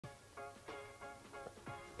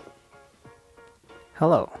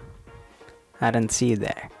Hello. I didn't see you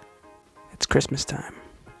there. It's Christmas time.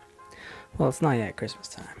 Well, it's not yet Christmas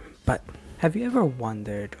time, but have you ever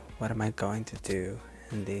wondered what am I going to do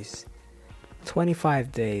in these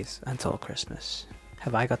 25 days until Christmas?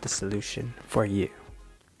 Have I got the solution for you?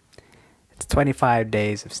 It's 25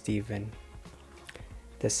 days of Steven.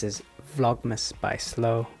 This is Vlogmas by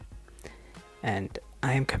Slow, and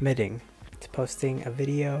I am committing to posting a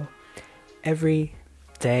video every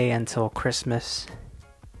day until Christmas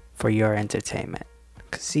for your entertainment.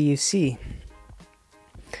 Cause you see,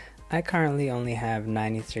 I currently only have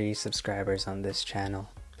 93 subscribers on this channel,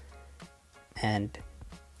 and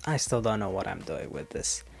I still don't know what I'm doing with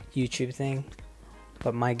this YouTube thing,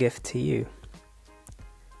 but my gift to you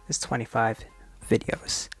is 25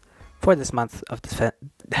 videos for this month of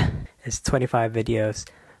is 25 videos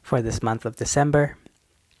for this month of December.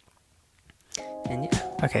 And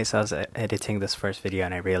yeah, okay, so I was editing this first video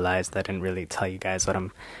and I realized I didn't really tell you guys what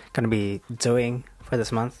I'm gonna be doing for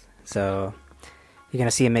this month. So you're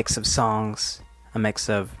gonna see a mix of songs, a mix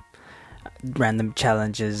of random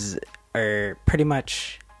challenges, or pretty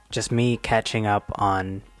much just me catching up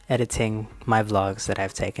on editing my vlogs that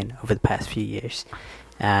I've taken over the past few years.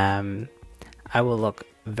 I will look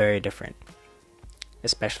very different,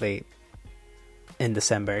 especially in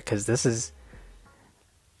December, because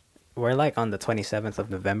we're like on the 27th of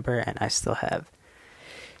November and I still have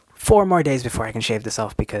 4 more days before I can shave this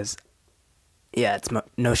off, because yeah, it's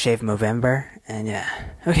no shave November. And yeah,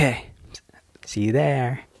 okay, see you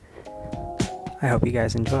there. I hope you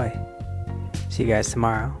guys enjoy. See you guys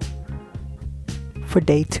tomorrow for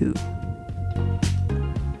day 2.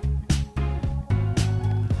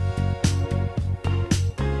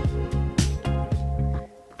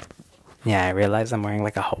 Yeah, I realized I'm wearing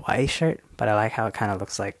like a Hawaii shirt, but I like how it kind of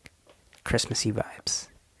looks like Christmassy vibes.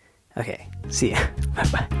 Okay, see ya. Bye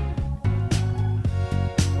bye.